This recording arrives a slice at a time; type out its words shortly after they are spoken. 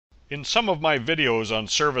In some of my videos on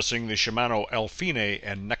servicing the Shimano Alfine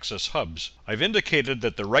and Nexus hubs, I've indicated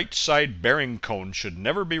that the right side bearing cone should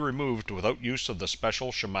never be removed without use of the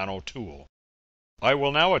special Shimano tool. I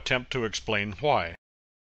will now attempt to explain why.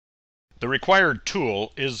 The required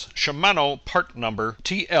tool is Shimano part number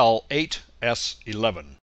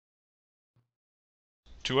TL8S11.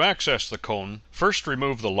 To access the cone, first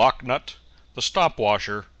remove the lock nut, the stop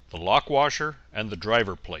washer, the lock washer, and the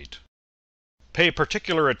driver plate. Pay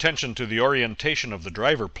particular attention to the orientation of the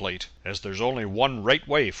driver plate, as there's only one right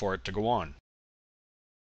way for it to go on.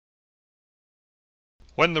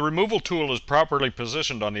 When the removal tool is properly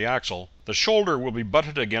positioned on the axle, the shoulder will be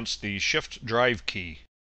butted against the shift drive key.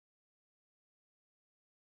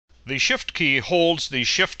 The shift key holds the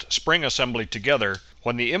shift spring assembly together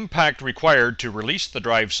when the impact required to release the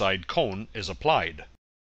drive side cone is applied.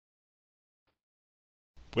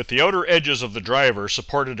 With the outer edges of the driver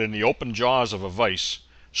supported in the open jaws of a vise,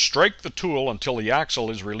 strike the tool until the axle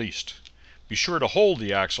is released. Be sure to hold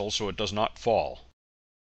the axle so it does not fall.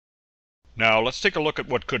 Now let's take a look at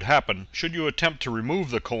what could happen should you attempt to remove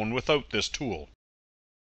the cone without this tool.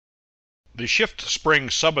 The shift spring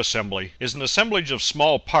subassembly is an assemblage of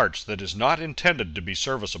small parts that is not intended to be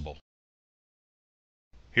serviceable.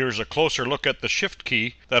 Here's a closer look at the shift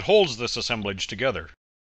key that holds this assemblage together.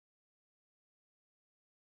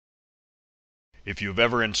 If you've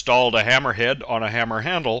ever installed a hammerhead on a hammer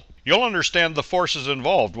handle, you'll understand the forces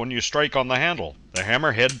involved when you strike on the handle. The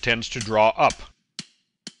hammerhead tends to draw up.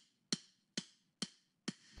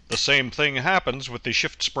 The same thing happens with the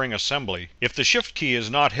shift spring assembly if the shift key is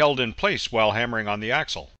not held in place while hammering on the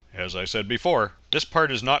axle. As I said before, this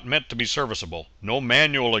part is not meant to be serviceable. No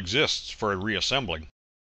manual exists for reassembling.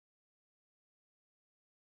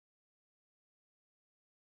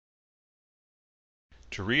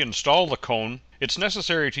 To reinstall the cone, it's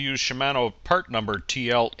necessary to use Shimano part number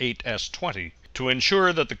TL8S20 to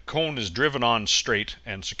ensure that the cone is driven on straight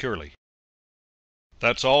and securely.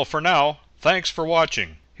 That's all for now. Thanks for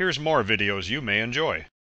watching. Here's more videos you may enjoy.